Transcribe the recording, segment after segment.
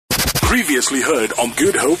Previously heard on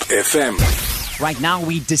Good Hope FM. Right now,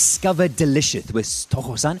 we discover Delicious with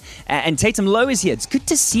Tsogo Sun. And Tatum Lowe is here. It's good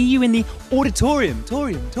to see you in the auditorium.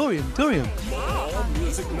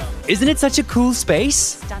 Isn't it such a cool space?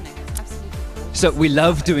 Stunning. So we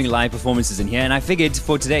love doing live performances in here, and I figured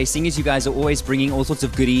for today, seeing as you guys are always bringing all sorts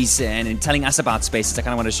of goodies and telling us about spaces, I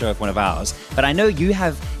kind of want to show off one of ours. But I know you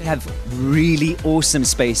have really awesome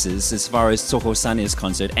spaces as far as Tsogo Sun is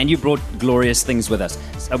concerned, and you brought glorious things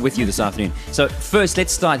with you this afternoon. So first,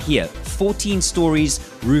 let's start here. 14 stories,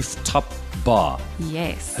 rooftop bar.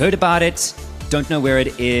 Yes. Heard about it. Don't know where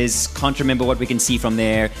it is, can't remember what we can see from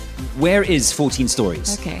there. Where is 14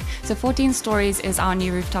 Stories? Okay, so 14 Stories is our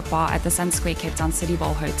new rooftop bar at the SunSquare City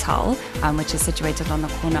Bowl Hotel, which is situated on the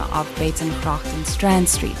corner of Batengracht and Strand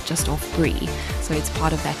Street, just off Bree. So it's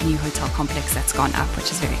part of that new hotel complex that's gone up,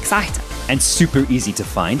 which is very exciting. And super easy to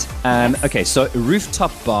find. Yes. Okay, so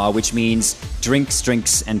rooftop bar, which means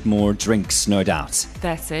drinks, and more drinks, no doubt.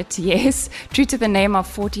 That's it, yes. True to the name of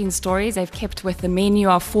 14 Stories, they've kept with the menu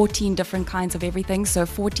of 14 different kinds of everything. So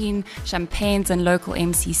 14 champagnes and local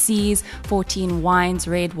MCCs, 14 wines,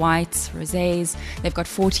 red, whites, rosés. They've got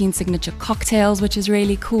 14 signature cocktails, which is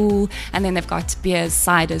really cool. And then they've got beers,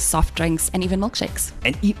 ciders, soft drinks, and even milkshakes.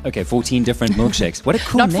 And 14 different milkshakes. What a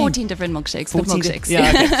cool Not name. 14 different milkshakes, but milkshakes.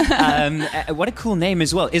 What a cool name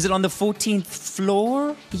as well. Is it on the 14th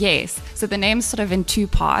floor? Yes. So the name's sort of in two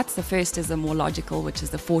parts. The first is the more logical, which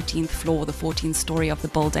is the 14th floor, the 14th story of the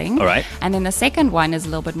building. All right. And then the second one is a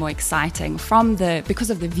little bit more exciting. Because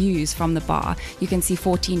of the views from the bar, you can see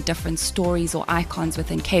 14 different stories or icons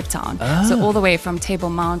within Cape Town. So all the way from Table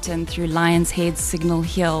Mountain through Lions Head, Signal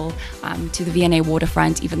Hill, to the V&A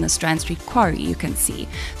waterfront, even the Strand Street Quarry you can see.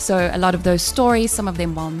 So a lot of those stories, some of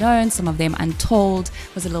them well known, some of them untold,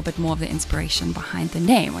 was a little bit more of the inspiration behind the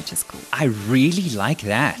name, which is cool. I really like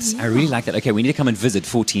that. Yeah. I really like that. Okay, we need to come and visit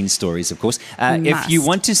 14 Stories, of course. If you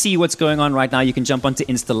want to see what's going on right now, you can jump onto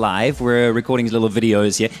Insta Live. We're recording little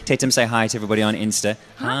videos here. Tatum, say hi to everybody on Insta.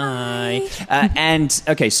 Hi. And,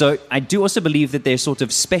 okay, so I do also believe that there's sort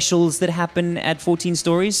of specials that happen at 14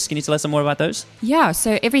 Stories. Can you tell us some more about those? Yeah,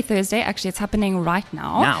 so every Thursday, actually it's happening right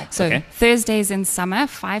now. So okay. Thursdays in summer,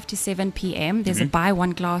 5 to 7 p.m. There's a buy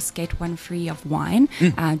one glass, get one free of wine.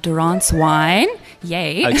 Durant's wine.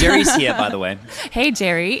 Yay. Oh, Jerry's here, by the way. Hey,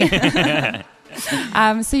 Jerry.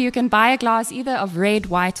 So you can buy a glass either of red,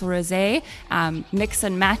 white, or rosé. Mix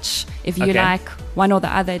and match. If you like one or the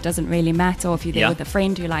other, it doesn't really matter. Or if you're there with a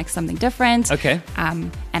friend who likes something different. Okay.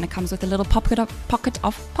 And it comes with a little pocket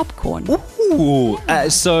of popcorn. Ooh.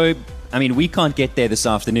 So, I mean, we can't get there this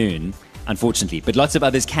afternoon, unfortunately, but lots of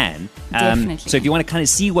others can. Definitely. So if you want to kind of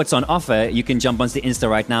see what's on offer, you can jump onto the Insta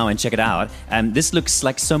right now and check it out. This looks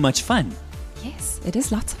like so much fun. Yes, it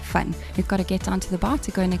is lots of fun. You've got to get down to the bar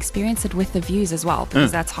to go and experience it with the views as well,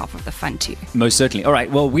 because that's half of the fun too. Most certainly. All right,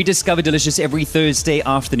 well, we discover Delicious every Thursday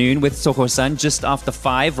afternoon with Tsogo Sun just after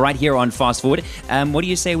 5 right here on Fast Forward. What do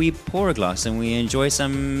you say we pour a glass and we enjoy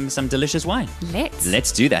some delicious wine?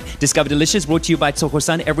 Let's do that. Discover Delicious brought to you by Tsogo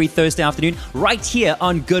Sun every Thursday afternoon right here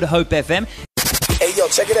on Good Hope FM. Hey, yo,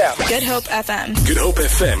 check it out. Good Hope FM.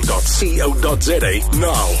 GoodHopeFM.co.za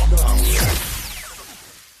now.